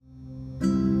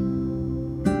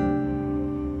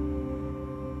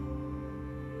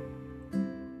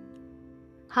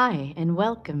Hi, and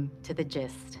welcome to The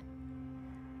Gist.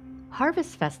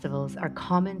 Harvest festivals are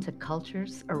common to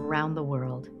cultures around the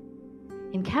world.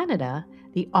 In Canada,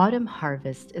 the autumn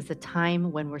harvest is a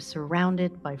time when we're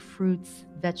surrounded by fruits,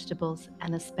 vegetables,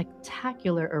 and a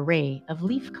spectacular array of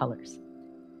leaf colors.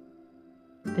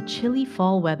 The chilly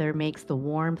fall weather makes the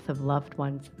warmth of loved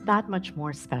ones that much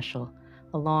more special,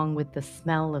 along with the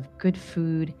smell of good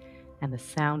food and the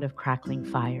sound of crackling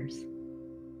fires.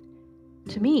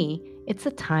 To me, it's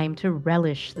a time to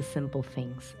relish the simple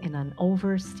things in an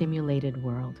overstimulated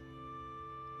world.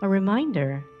 A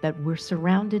reminder that we're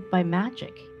surrounded by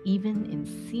magic, even in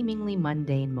seemingly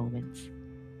mundane moments.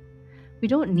 We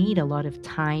don't need a lot of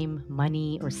time,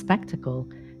 money, or spectacle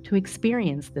to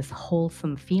experience this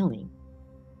wholesome feeling.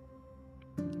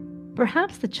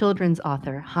 Perhaps the children's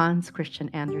author Hans Christian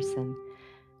Andersen,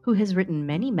 who has written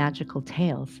many magical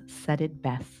tales, said it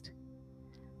best.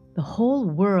 The whole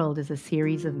world is a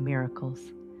series of miracles,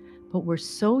 but we're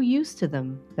so used to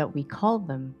them that we call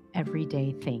them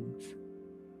everyday things.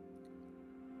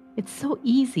 It's so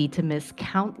easy to miss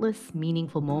countless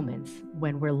meaningful moments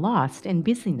when we're lost in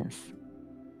busyness.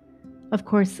 Of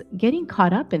course, getting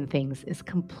caught up in things is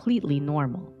completely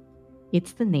normal.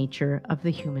 It's the nature of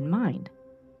the human mind.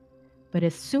 But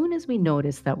as soon as we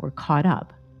notice that we're caught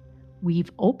up,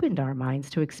 we've opened our minds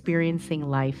to experiencing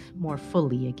life more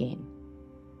fully again.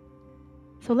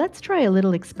 So let's try a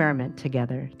little experiment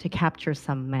together to capture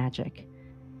some magic.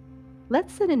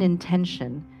 Let's set an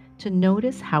intention to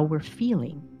notice how we're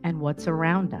feeling and what's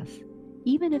around us,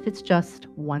 even if it's just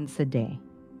once a day.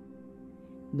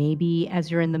 Maybe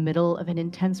as you're in the middle of an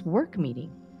intense work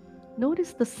meeting,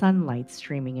 notice the sunlight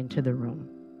streaming into the room.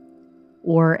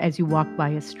 Or as you walk by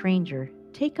a stranger,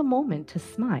 take a moment to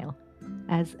smile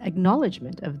as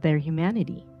acknowledgement of their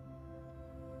humanity.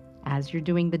 As you're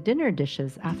doing the dinner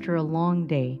dishes after a long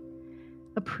day,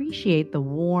 appreciate the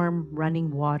warm,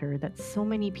 running water that so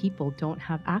many people don't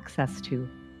have access to,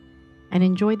 and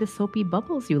enjoy the soapy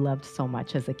bubbles you loved so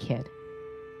much as a kid.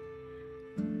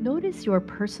 Notice your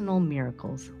personal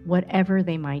miracles, whatever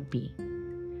they might be,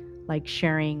 like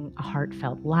sharing a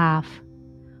heartfelt laugh,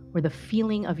 or the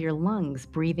feeling of your lungs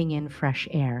breathing in fresh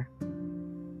air,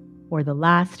 or the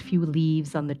last few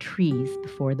leaves on the trees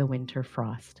before the winter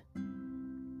frost.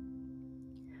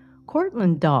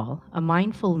 Cortland Dahl, a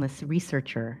mindfulness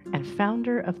researcher and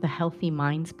founder of the Healthy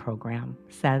Minds program,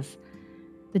 says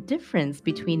the difference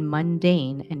between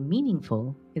mundane and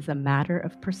meaningful is a matter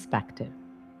of perspective.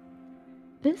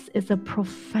 This is a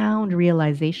profound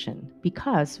realization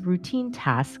because routine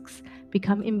tasks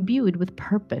become imbued with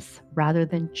purpose rather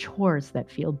than chores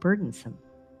that feel burdensome.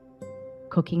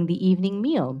 Cooking the evening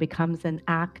meal becomes an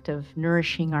act of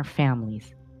nourishing our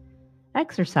families.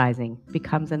 Exercising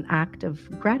becomes an act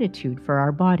of gratitude for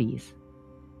our bodies.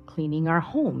 Cleaning our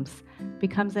homes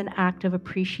becomes an act of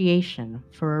appreciation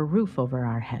for a roof over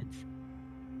our heads.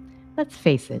 Let's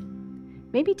face it,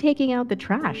 maybe taking out the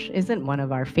trash isn't one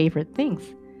of our favorite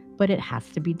things, but it has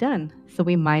to be done, so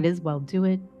we might as well do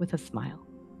it with a smile.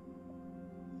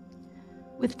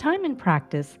 With time and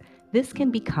practice, this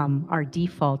can become our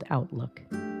default outlook.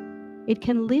 It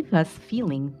can leave us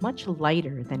feeling much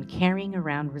lighter than carrying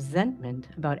around resentment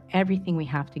about everything we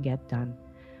have to get done,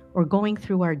 or going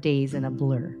through our days in a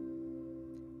blur.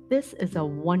 This is a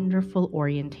wonderful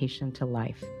orientation to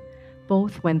life,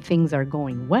 both when things are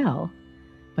going well,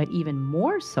 but even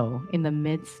more so in the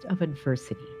midst of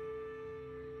adversity.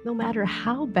 No matter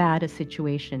how bad a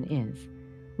situation is,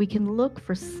 we can look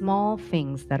for small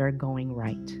things that are going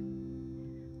right.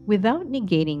 Without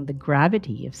negating the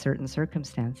gravity of certain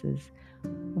circumstances,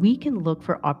 we can look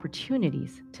for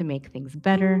opportunities to make things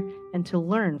better and to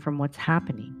learn from what's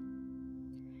happening.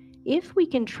 If we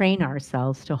can train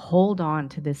ourselves to hold on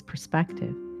to this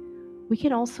perspective, we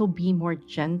can also be more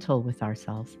gentle with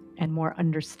ourselves and more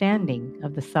understanding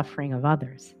of the suffering of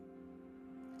others.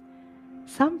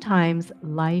 Sometimes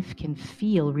life can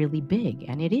feel really big,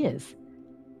 and it is,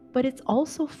 but it's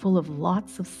also full of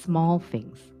lots of small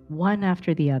things, one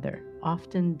after the other,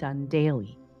 often done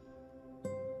daily.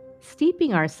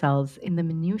 Steeping ourselves in the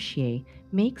minutiae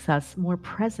makes us more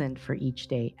present for each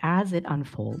day as it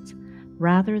unfolds,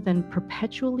 rather than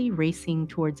perpetually racing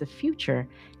towards a future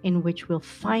in which we'll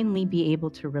finally be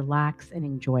able to relax and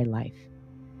enjoy life.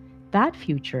 That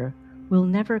future will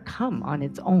never come on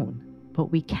its own,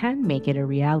 but we can make it a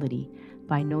reality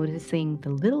by noticing the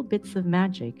little bits of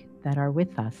magic that are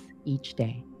with us each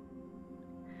day.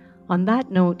 On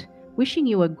that note, wishing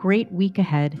you a great week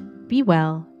ahead, be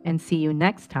well, and see you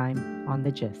next time on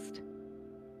The Gist.